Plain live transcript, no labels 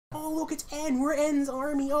look, it's N. We're N's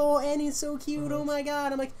army. Oh, N is so cute. Oh my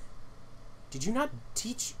god. I'm like, did you not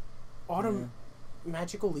teach Autumn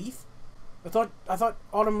Magical Leaf? I thought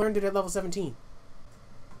Autumn learned it at level 17.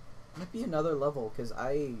 Might be another level, because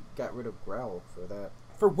I got rid of Growl for that.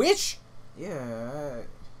 For which? Yeah,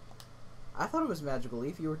 I thought it was Magical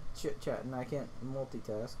Leaf. You were chit-chatting. I can't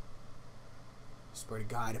multitask. Swear to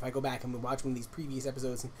God, if I go back and watch one of these previous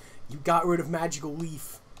episodes and you got rid of Magical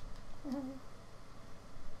Leaf, I'm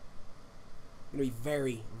gonna be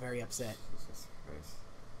very, very upset. Jesus Christ.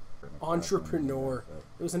 Entrepreneur.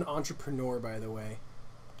 It was an entrepreneur, by the way.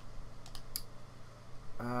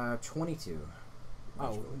 22.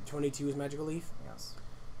 Oh, 22 is Magical Leaf? Yes.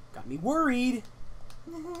 Got me worried.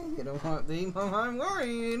 You don't want the... I'm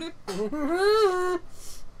worried.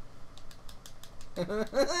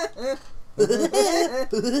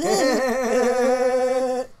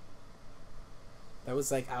 That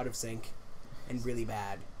was like out of sync and really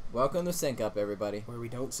bad. Welcome to Sync Up, everybody. Where we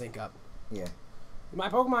don't sync up. Yeah. My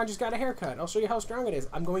Pokemon just got a haircut. I'll show you how strong it is.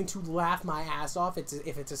 I'm going to laugh my ass off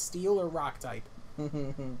if it's a steel or rock type.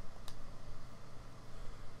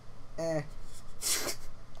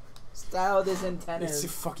 Styled his antennas.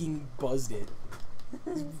 It's fucking buzzed it.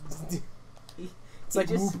 It's like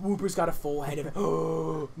Whooper's got a full head of...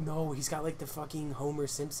 Oh, no, he's got like the fucking Homer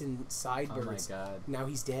Simpson sideburns. Oh my god. Now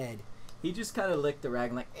he's dead. He just kind of licked the rag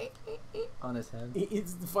and like... on his head.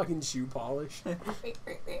 It's the fucking shoe polish.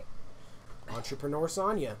 Entrepreneur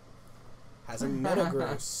Sonya has a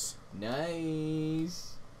Metagross.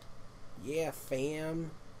 Nice. Yeah,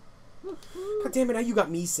 fam. God damn it, now you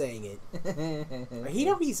got me saying it. He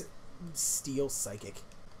know he's Steel Psychic.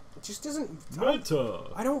 It just doesn't... Meta!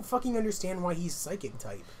 I don't fucking understand why he's Psychic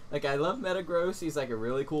type. Like, I love Metagross. He's like a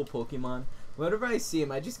really cool Pokemon. Whenever I see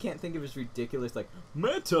him, I just can't think of his ridiculous, like,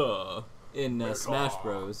 Meta! in Smash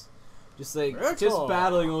Bros. Just like, Meta! just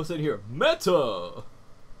battling all of a sudden here. Meta!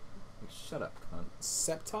 Like, shut up, cunt.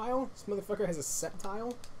 Sceptile? This motherfucker has a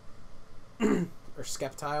Sceptile? Or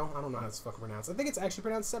Skeptile? I don't know how it's fucking pronounced. I think it's actually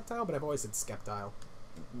pronounced Sceptile, but I've always said Skeptile.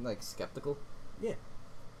 Like, skeptical? Yeah.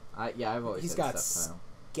 Yeah, I've always He's said got Sceptile.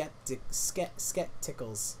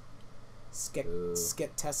 Skepticals.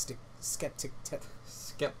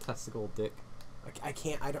 Skeptestical dick. I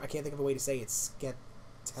can't think of a way to say it.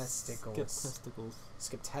 Skeptesticles.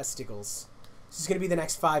 Skeptesticles. This is gonna be the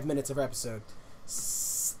next 5 minutes of our episode.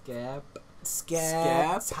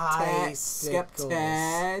 Skeptesticles.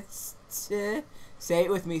 Say it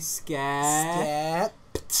with me.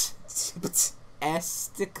 Skeptesticles.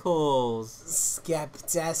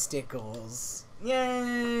 Skeptesticles.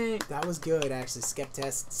 Yay! That was good, actually. Fuck!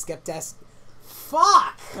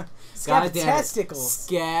 Skeptesticles.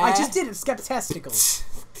 I just did it. Skeptesticles.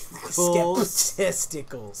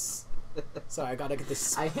 Skeptesticles. Sorry, I gotta get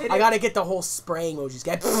this. I gotta get the whole spray emojis.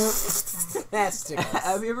 Skeptesticles.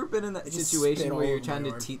 Have you ever been in that situation where you're trying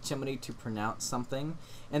to teach somebody to pronounce something,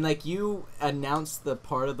 and like you announce the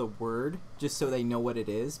part of the word just so they know what it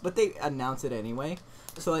is, but they announce it anyway?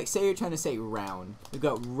 So like, say you're trying to say round, you've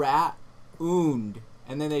got ra-oond,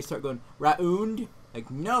 and then they start going ra-oond. Like,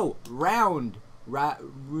 no, round.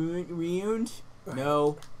 Ra-oond.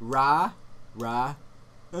 No, ra-oond.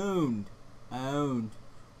 Owned.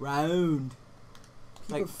 Round.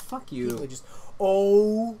 Like, fuck you. People just,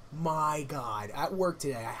 oh my god. At work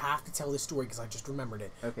today, I have to tell this story because I just remembered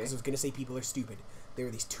it. Okay. Because I was going to say people are stupid. There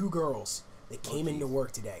were these two girls that came into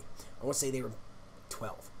work today. I want to say they were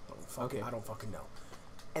 12. I don't fucking know.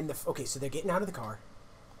 And so they're getting out of the car.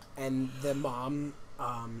 And the mom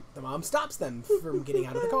stops them from getting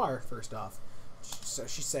out of the car, first off. So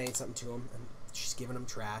she's saying something to them, and she's giving them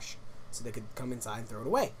trash so they could come inside and throw it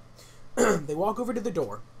away. They walk over to the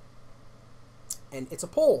door, and it's a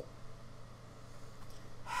pole.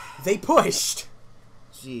 They pushed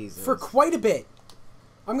for quite a bit.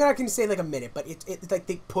 I'm not going to say like a minute, but it like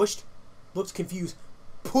they pushed, looked confused,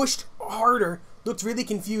 pushed harder, looked really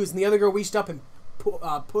confused, and the other girl reached up and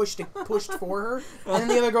pushed for her, and then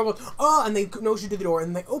the other girl goes, oh, and they nose her to the door,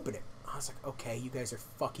 and they open it. I was like, okay, you guys are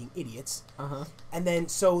fucking idiots. And then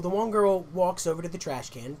so the one girl walks over to the trash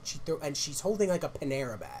can, and she's holding like a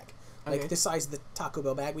Panera bag. Like the size of the Taco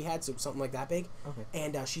Bell bag we had, so something like that big.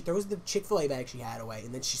 And she throws the Chick-fil-A bag she had away,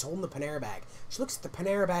 and then she's holding the Panera bag. She looks at the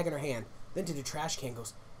Panera bag in her hand, then to the trash can,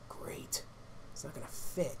 goes, great, it's not gonna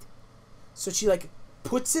fit. So she like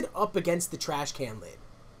puts it up against the trash can lid.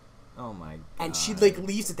 Oh my god. And she like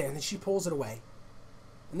leaves it there, and then she pulls it away.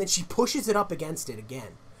 And then she pushes it up against it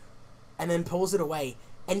again. And then pulls it away,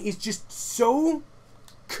 and is just so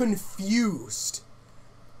confused.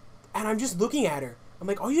 And I'm just looking at her. I'm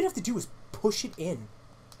like, all you'd have to do is push it in.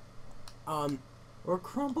 Or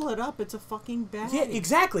crumble it up. It's a fucking bag. Yeah,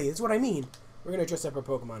 exactly. That's what I mean. We're gonna dress up our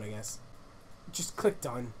Pokemon, I guess. Just click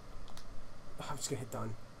done. Oh, I'm just gonna hit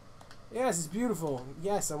done. Yes, it's beautiful.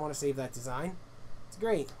 Yes, I want to save that design. It's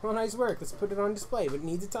great. Well, nice work. Let's put it on display, but it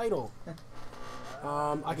needs a title.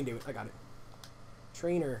 I can do it. I got it.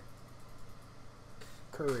 Trainer.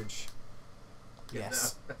 Courage.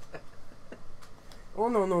 Yes. Oh,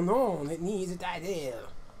 no, no, no. It needs a title.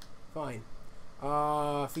 Fine.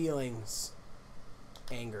 Feelings.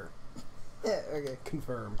 Anger. Yeah, okay.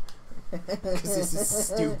 Confirm. Because this is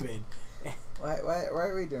stupid. Why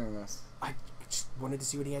are we doing this? I just wanted to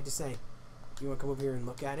see what he had to say. You want to come over here and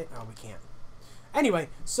look at it? Oh, we can't. Anyway,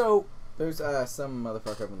 so... There's some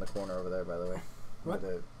motherfucker up in the corner over there, by the way. What?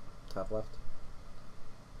 The top left.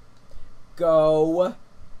 Go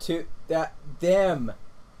to them.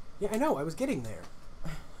 Yeah, I know. I was getting there.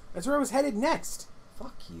 That's where I was headed next.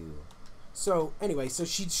 Fuck you. So, anyway, so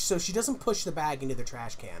she doesn't push the bag into the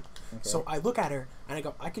trash can. Okay. So I look at her, and I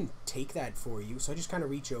go, I can take that for you. So I just kind of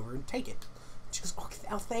reach over and take it. She goes,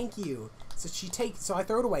 oh, thank you. So I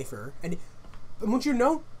throw it away for her. And won't you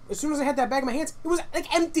know, as soon as I had that bag in my hands, it was,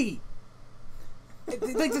 like, empty.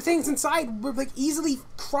 Like, the things inside were, like, easily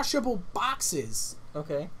crushable boxes.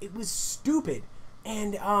 Okay. It was stupid.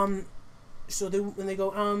 And, so they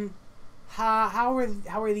go, how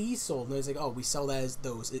are these sold? And I was like, oh, we sell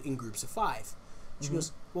those in groups of 5. She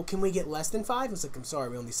goes, well, can we get less than 5? I was like, I'm sorry,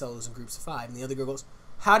 we only sell those in groups of 5. And the other girl goes,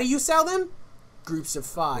 how do you sell them? Groups of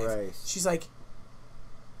 5. Right. She's like,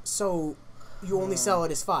 so you only sell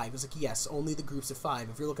it as 5? I was like, yes, only the groups of 5.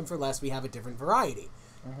 If you're looking for less, we have a different variety.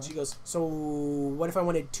 She goes, so what if I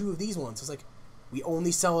wanted 2 of these ones? I was like, we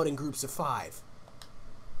only sell it in groups of 5.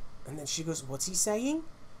 And then she goes, what's he saying?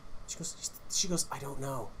 She goes, I don't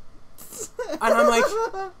know. And I'm like,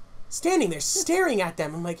 standing there, staring at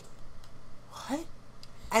them. I'm like, what?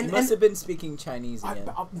 And you must have been speaking Chinese again.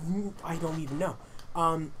 I don't even know.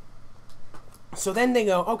 So then they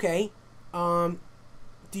go, okay,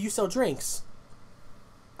 do you sell drinks?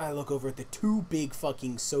 I look over at the 2 big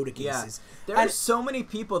fucking soda cases. Yeah. There's so many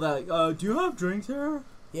people that, do you have drinks here?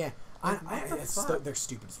 Yeah. They're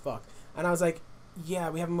stupid as fuck. And I was like, yeah,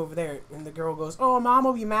 we have them over there. And the girl goes, oh, Mom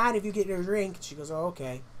will be mad if you get your drink. She goes, oh,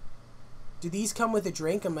 okay. Do these come with a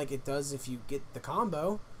drink? I'm like, it does if you get the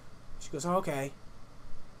combo. She goes, oh, okay.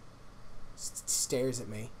 Stares at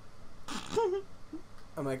me.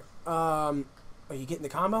 I'm like, are you getting the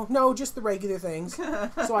combo? No, just the regular things.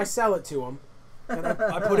 So I sell it to them. And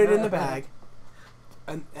I put it in the bag.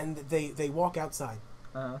 And they walk outside.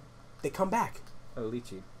 They come back. Oh,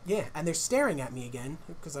 lychee. Yeah, and they're staring at me again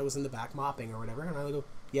because I was in the back mopping or whatever. And I go,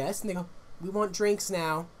 yes. And they go, we want drinks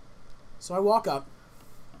now. So I walk up.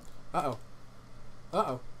 Uh-oh.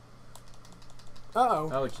 Uh-oh. Uh-oh.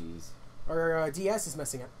 Oh, jeez. Our DS is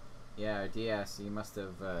messing up. Yeah, our DS. You must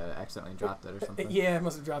have accidentally dropped it or something. Yeah, I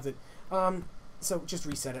must have dropped it. So just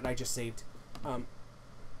reset it. I just saved. So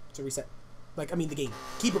reset. Like, I mean the game.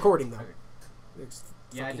 Keep recording, though. Okay.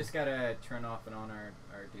 Yeah, I just gotta turn off and on our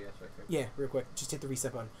DS right quick. Yeah, real quick. Just hit the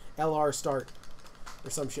reset button. LR start. Or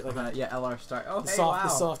some shit like that. Yeah, LR start. Oh, the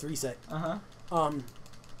soft reset. Uh-huh.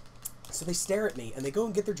 So they stare at me, and they go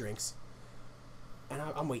and get their drinks. And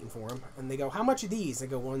I'm waiting for them. And they go, how much are these? I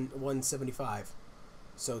go, $175.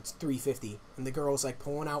 So it's $350. And the girl's, like,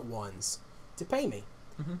 pulling out ones to pay me.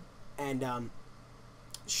 And,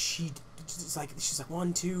 she's like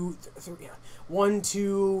 1, 2, 3, 1,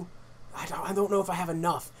 2. I don't know if I have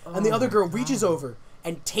enough. And the other girl reaches over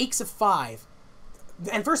and takes a 5.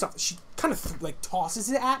 And first off, she kind of like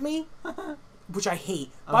tosses it at me, which I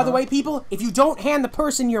hate. By the way, people, if you don't hand the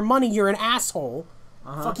person your money, you're an asshole.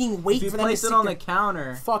 Fucking wait for them to place it on the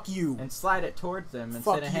counter. Fuck you. And slide it towards them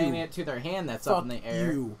instead of handing it to their hand that's up in the air.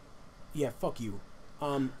 Fuck you. Yeah, fuck you.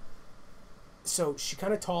 So she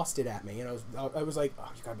kind of tossed it at me, and I was like,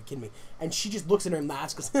 oh, you gotta be kidding me. And she just looks at her and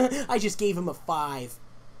laughs, goes, I just gave him a 5.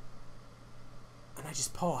 And I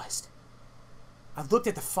just paused. I looked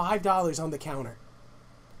at the $5 on the counter.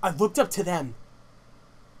 I looked up to them.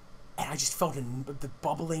 And I just felt the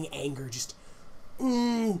bubbling anger just...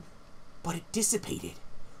 But it dissipated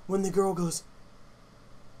when the girl goes,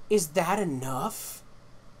 is that enough?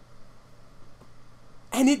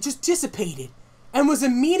 And it just dissipated. And was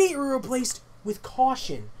immediately replaced with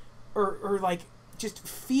caution. Or like, just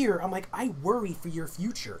fear. I'm like, I worry for your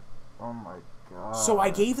future. Oh my god. So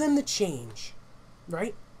I gave them the change.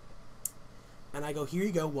 Right? And I go, here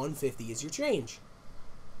you go, $150 is your change.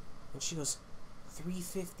 And she goes,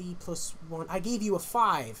 $350 plus 1. I gave you a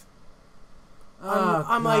 5.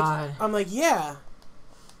 I'm like, yeah.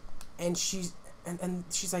 And she's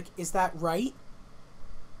like, is that right?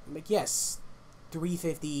 I'm like, yes.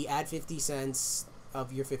 $350, add 50 cents,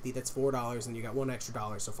 of your 50, that's $4, and you got $1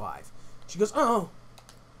 extra, so $5. She goes, oh,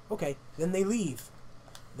 okay. Then they leave.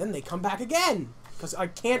 Then they come back again, because I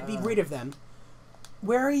can't be rid of them.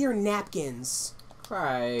 Where are your napkins?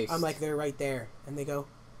 Christ. I'm like, they're right there. And they go,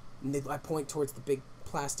 and I point towards the big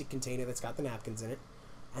plastic container that's got the napkins in it.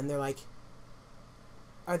 And they're like,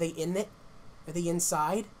 are they in it? Are they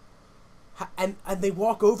inside? And they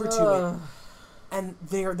walk over to it. And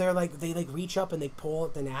they're like, they like reach up and they pull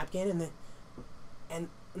at the napkin. And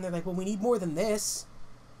they're like, well, we need more than this.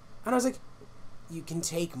 And I was like, you can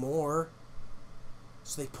take more.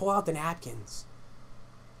 So they pull out the napkins.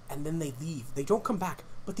 And then they leave. They don't come back.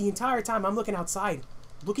 But the entire time I'm looking outside,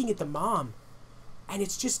 looking at the mom. And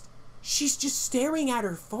it's just, she's just staring at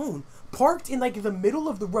her phone. Parked in like the middle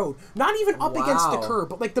of the road. Not even up against the curb,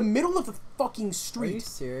 but like the middle of the fucking street. Are you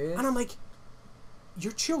serious? And I'm like,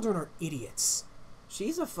 your children are idiots.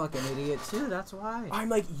 She's a fucking idiot too, that's why. I'm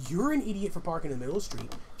like, you're an idiot for parking in the middle of the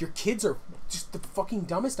street. Your kids are just the fucking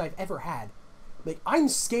dumbest I've ever had. Like, I'm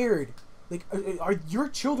scared. Like, are your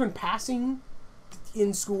children passing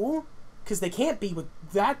in school? Because they can't be with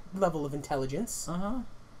that level of intelligence. Uh-huh.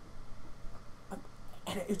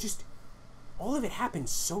 And it just, all of it happened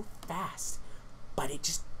so fast. But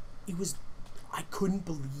it was, I couldn't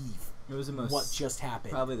believe it was the most, what just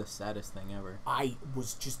happened. Probably the saddest thing ever. I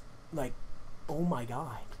was just like, oh my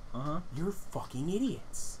god. Uh-huh. You're fucking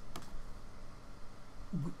idiots.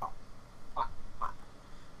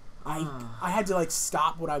 I had to like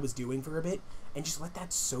stop what I was doing for a bit and just let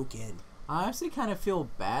that soak in. I honestly kind of feel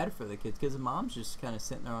bad for the kids because the mom's just kind of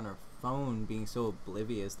sitting there on her phone being so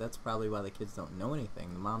oblivious. That's probably why the kids don't know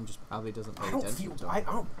anything. The mom just probably doesn't pay attention to them. I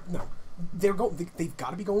don't know. They've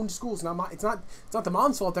got to be going to school. It's not the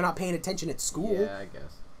mom's fault they're not paying attention at school. Yeah, I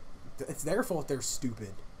guess. It's their fault they're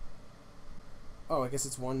stupid. Oh, I guess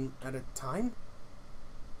it's one at a time?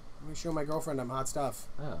 Let me show my girlfriend I'm hot stuff.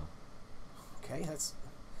 Oh. Okay,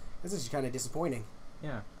 this is kind of disappointing.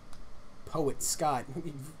 Yeah. Poet Scott.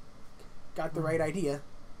 You've got the right idea.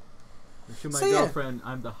 To my girlfriend,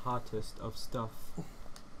 I'm the hottest of stuff.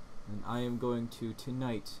 And I am going to,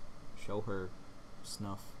 tonight, show her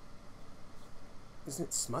snuff. Isn't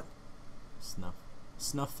it smut? Snuff.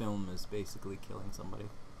 Snuff film is basically killing somebody.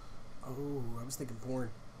 Oh, I was thinking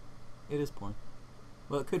porn. It is porn.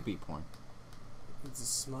 Well, it could be porn. It's a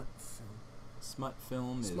smut film. Smut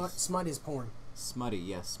film is... Smut is porn. Smutty,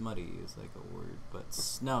 yes, smutty is like a word. But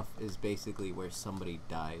snuff is basically where somebody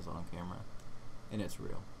dies on camera. And it's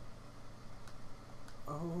real.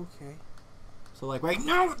 Oh, okay. So like, right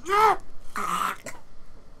now...